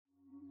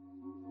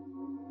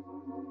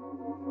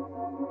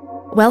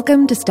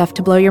Welcome to Stuff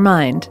to Blow Your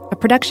Mind, a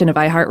production of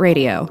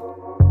iHeartRadio.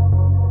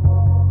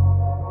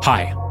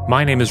 Hi,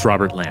 my name is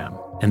Robert Lamb,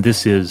 and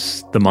this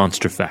is The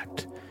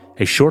Monstrefact,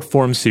 a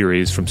short-form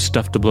series from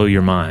Stuff to Blow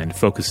Your Mind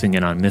focusing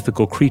in on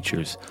mythical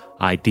creatures,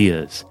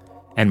 ideas,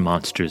 and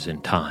monsters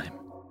in time.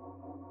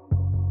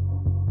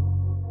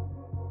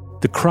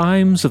 The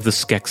crimes of the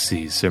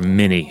Skeksis are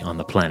many on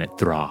the planet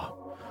Thra,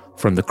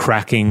 from the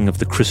cracking of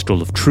the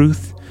Crystal of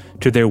Truth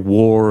to their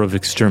war of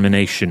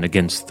extermination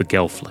against the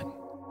Gelfling.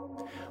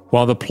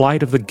 While the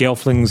plight of the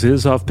Gelflings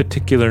is of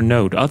particular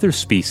note, other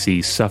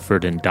species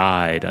suffered and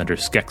died under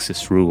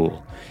Skeksis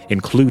rule,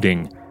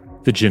 including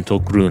the gentle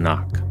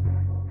Gruenak.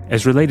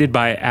 As related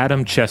by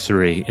Adam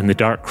Chessery in the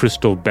Dark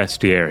Crystal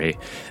Bestiary,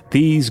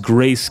 these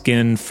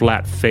gray-skinned,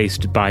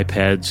 flat-faced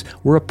bipeds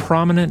were a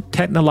prominent,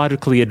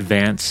 technologically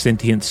advanced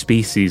sentient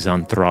species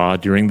on Thra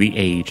during the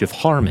Age of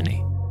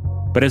Harmony.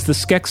 But as the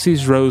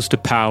Skeksis rose to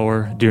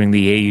power during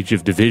the Age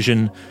of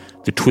Division,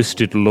 the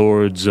twisted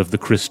lords of the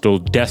crystal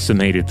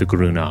decimated the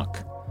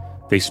Gruenak.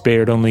 They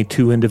spared only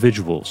 2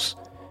 individuals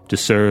to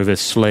serve as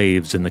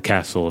slaves in the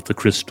castle of the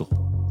crystal.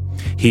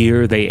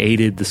 Here they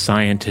aided the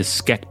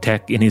scientist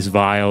Skektek in his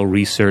vile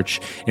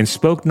research and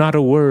spoke not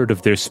a word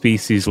of their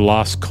species'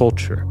 lost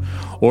culture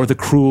or the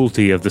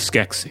cruelty of the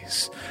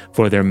Skeksis,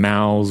 for their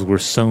mouths were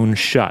sewn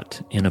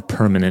shut in a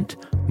permanent,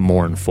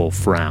 mournful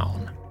frown.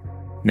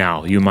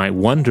 Now, you might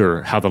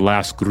wonder how the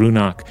last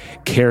Gruenak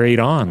carried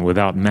on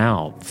without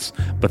mouths,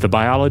 but the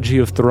biology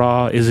of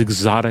Thra is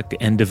exotic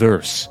and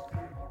diverse,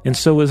 and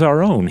so is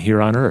our own here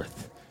on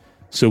Earth.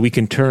 So we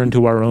can turn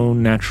to our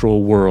own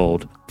natural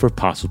world for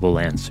possible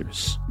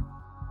answers.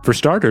 For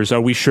starters,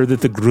 are we sure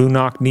that the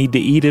Gruenak need to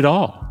eat at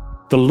all?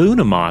 The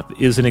Luna moth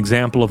is an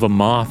example of a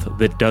moth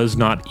that does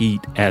not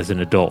eat as an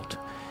adult.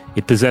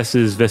 It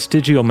possesses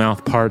vestigial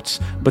mouth parts,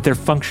 but they're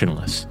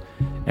functionless,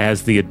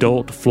 as the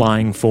adult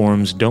flying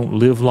forms don't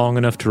live long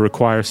enough to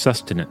require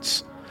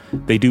sustenance.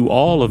 They do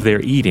all of their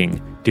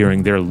eating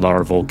during their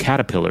larval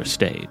caterpillar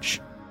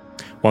stage.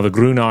 While the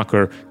Gruenak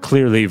are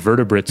clearly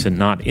vertebrates and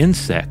not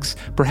insects,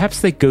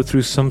 perhaps they go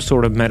through some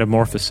sort of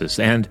metamorphosis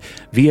and,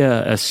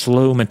 via a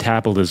slow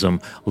metabolism,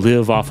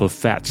 live off of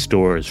fat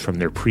stores from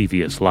their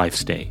previous life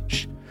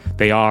stage.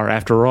 They are,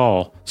 after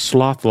all,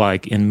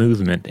 sloth-like in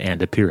movement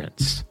and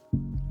appearance.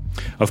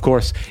 Of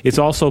course, it's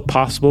also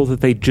possible that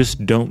they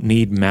just don't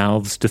need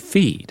mouths to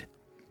feed.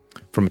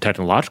 From a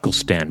technological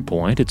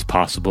standpoint, it's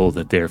possible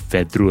that they're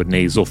fed through a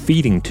nasal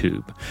feeding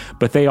tube,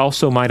 but they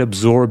also might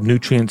absorb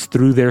nutrients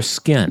through their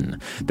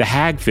skin. The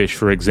hagfish,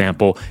 for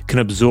example, can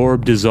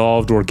absorb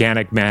dissolved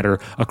organic matter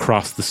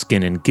across the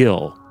skin and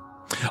gill.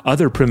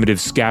 Other primitive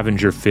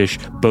scavenger fish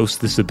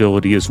boast this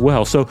ability as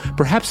well, so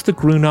perhaps the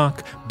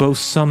Gruenak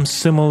boasts some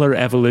similar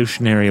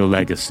evolutionary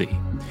legacy.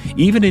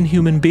 Even in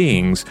human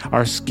beings,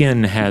 our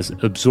skin has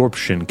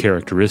absorption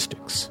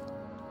characteristics.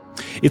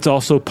 It's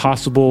also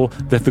possible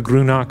that the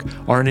Gruenak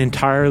are an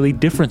entirely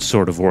different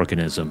sort of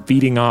organism,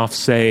 feeding off,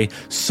 say,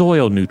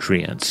 soil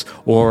nutrients,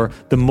 or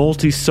the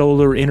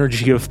multisolar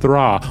energy of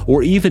Thra,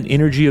 or even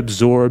energy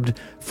absorbed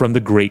from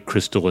the Great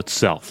Crystal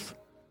itself.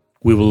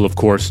 We will, of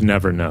course,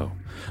 never know.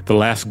 The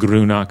last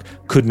Gruenak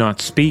could not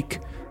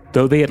speak,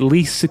 though they at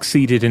least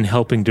succeeded in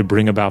helping to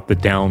bring about the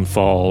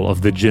downfall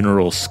of the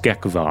General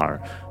Skekvar,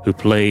 who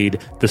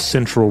played the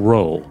central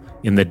role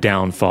in the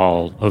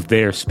downfall of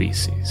their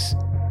species.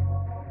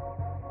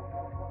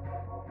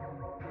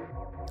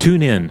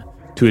 Tune in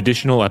to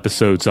additional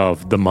episodes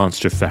of The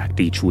Monstrefact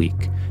each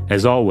week.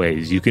 As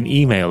always, you can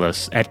email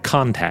us at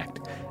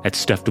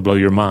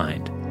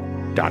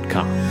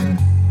contact@stufftoblowyourmind.com.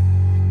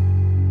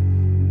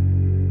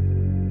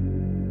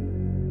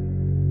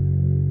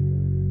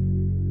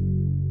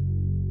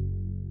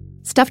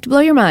 Stuff to Blow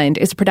Your Mind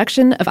is a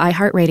production of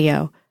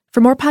iHeartRadio. For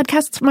more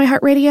podcasts from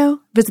iHeartRadio,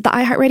 visit the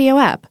iHeartRadio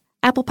app,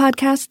 Apple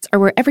Podcasts, or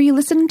wherever you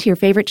listen to your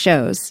favorite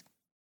shows.